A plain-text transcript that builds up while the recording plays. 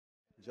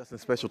Just in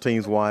special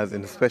teams wise,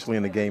 and especially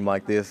in a game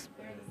like this,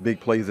 big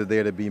plays are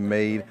there to be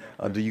made.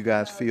 Do you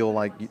guys feel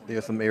like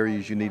there's some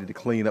areas you needed to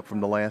clean up from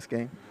the last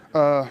game?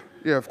 Yeah,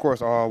 of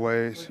course,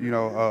 always.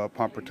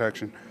 Pump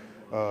protection,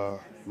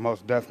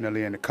 most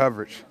definitely in the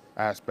coverage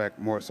aspect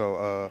more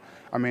so.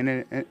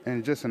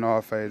 And just in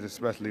all phases,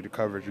 especially the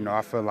coverage.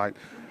 I feel like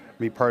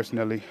me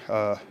personally,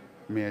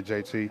 me and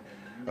JT,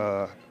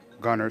 uh,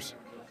 Gunners,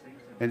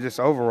 and just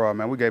overall,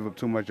 man, we gave up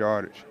too much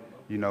yardage.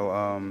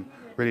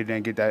 Really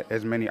didn't get that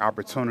as many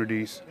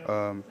opportunities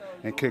in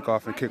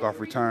kickoff and kickoff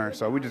return.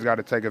 So we just got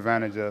to take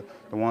advantage of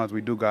the ones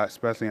we do got,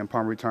 especially in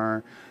punt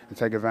return, and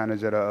take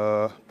advantage of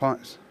the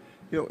punts.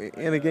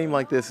 In a game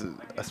like this,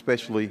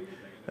 especially,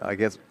 I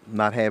guess,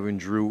 not having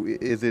Drew,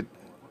 is it,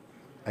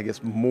 I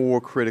guess,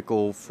 more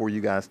critical for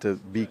you guys to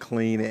be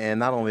clean and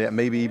not only that,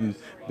 maybe even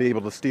be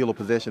able to steal a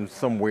possession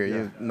somewhere?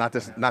 Yeah. Not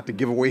to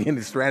give away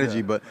any strategy,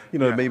 Yeah. but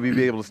Yeah. maybe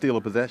be able to steal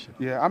a possession.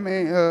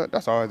 Yeah,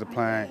 that's always a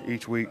plan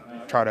each week.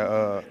 Try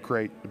to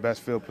create the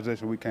best field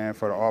position we can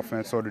for the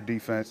offense or the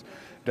defense.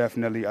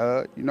 Definitely,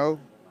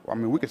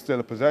 we can steal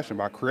a possession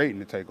by creating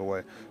the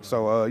takeaway.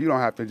 So you don't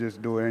have to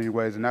just do it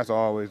anyways, and that's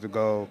always the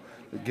goal,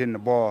 getting the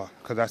ball,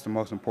 because that's the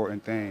most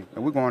important thing.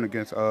 And we're going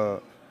against a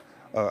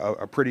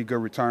pretty good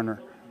returner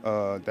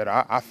that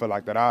I feel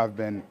like that I've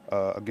been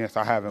against.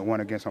 I haven't won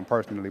against him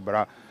personally,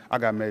 but I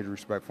got major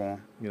respect for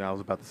him. I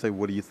was about to say,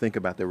 what do you think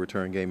about their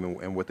return game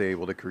and what they're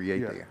able to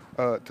create there?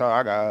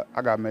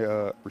 I got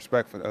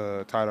respect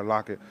for Tyler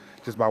Lockett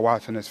just by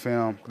watching this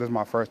film. This is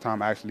my first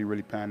time actually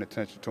really paying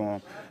attention to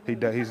him.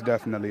 He's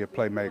definitely a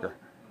playmaker.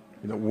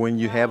 When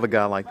you have a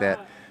guy like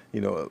that,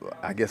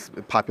 I guess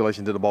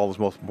population to the ball is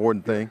the most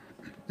important thing.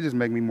 It just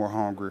makes me more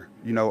hungry.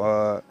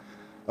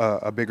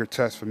 A bigger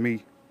test for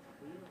me.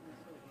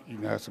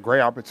 It's a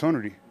great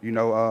opportunity.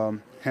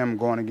 Him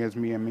going against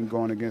me and me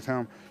going against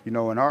him. And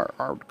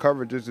our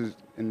coverages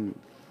and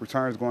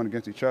returns going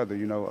against each other.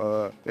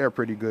 They're a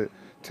pretty good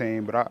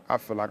team, but I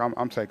feel like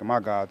I'm taking my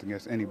guys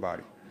against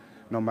anybody,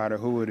 no matter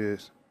who it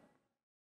is.